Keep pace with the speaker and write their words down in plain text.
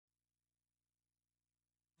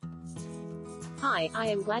Hi, I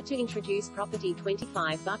am glad to introduce property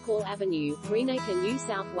 25 Buckwall Avenue, Greenacre, New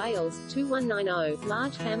South Wales, 2190,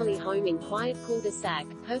 large family home in quiet cul-de-sac,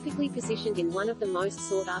 perfectly positioned in one of the most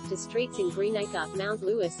sought-after streets in Greenacre, Mount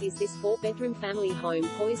Lewis is this 4-bedroom family home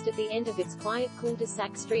poised at the end of its quiet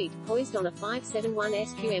cul-de-sac street, poised on a 571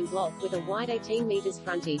 SQM block with a wide 18 metres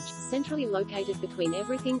frontage, centrally located between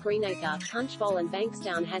everything Greenacre, Punchbowl and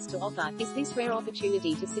Bankstown has to offer, is this rare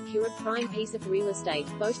opportunity to secure a prime piece of real estate,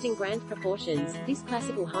 boasting grand proportions. This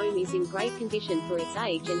classical home is in great condition for its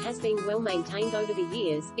age and has been well maintained over the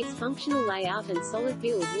years. Its functional layout and solid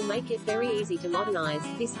build will make it very easy to modernize.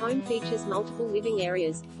 This home features multiple living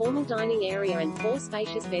areas, formal dining area and 4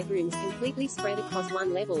 spacious bedrooms completely spread across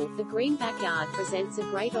one level. The green backyard presents a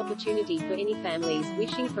great opportunity for any families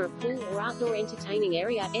wishing for a pool or outdoor entertaining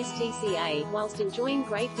area (STCA) whilst enjoying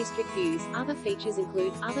great district views. Other features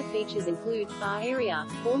include bar area,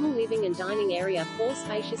 formal living and dining area, 4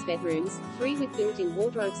 spacious bedrooms, 3 with built-in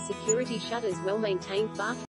wardrobes, security shutters, well-maintained bathroom.